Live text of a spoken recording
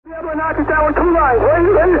Tower 2 lines.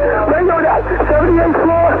 Radio that. 78th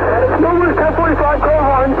floor. Numbers 1045. Call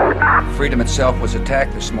horns. Freedom itself was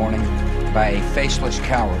attacked this morning by a faceless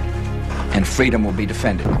coward, and freedom will be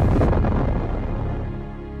defended.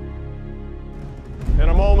 In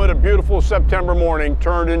a moment, a beautiful September morning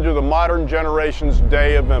turned into the modern generation's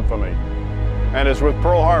day of infamy. And as with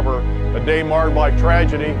Pearl Harbor, a day marred by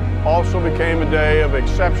tragedy also became a day of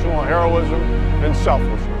exceptional heroism and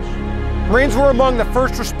selflessness. Marines were among the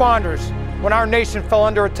first responders when our nation fell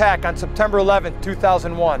under attack on September 11,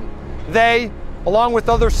 2001. They, along with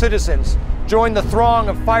other citizens, joined the throng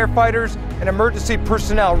of firefighters and emergency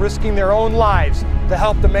personnel risking their own lives to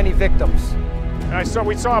help the many victims. And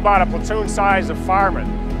we saw about a platoon size of firemen,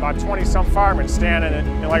 about 20-some firemen standing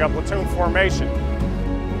in like a platoon formation.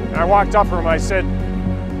 And I walked up to him and I said,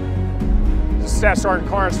 "This is Staff Sergeant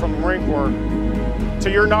Karnes from the Marine Corps. To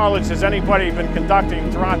your knowledge, has anybody been conducting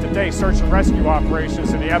throughout the day search and rescue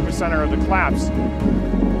operations in the epicenter of the collapse?"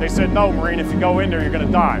 They said, "No, Marine, if you go in there, you're going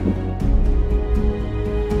to die."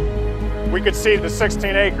 We could see the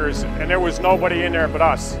 16 acres, and there was nobody in there but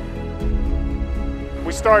us.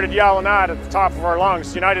 We started yelling out at the top of our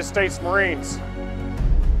lungs, "United States Marines,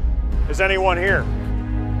 is anyone here?"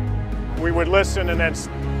 We would listen and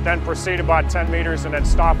then proceed about 10 meters and then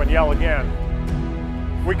stop and yell again.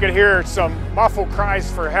 We could hear some muffled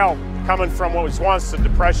cries for help coming from what was once the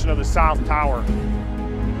depression of the South Tower.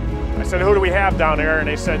 I said, "Who do we have down there?" And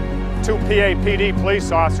they said, 2 PAPD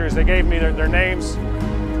police officers. They gave me their names.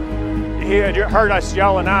 He had heard us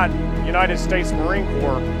yelling out United States Marine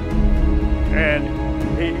Corps. And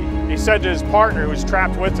he said to his partner who was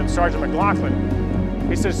trapped with him, Sergeant McLaughlin,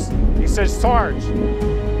 he says, "Sarge,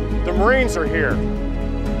 the Marines are here.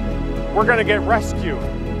 We're going to get rescued."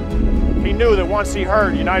 He knew that once he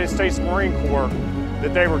heard United States Marine Corps,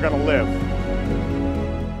 that they were going to live.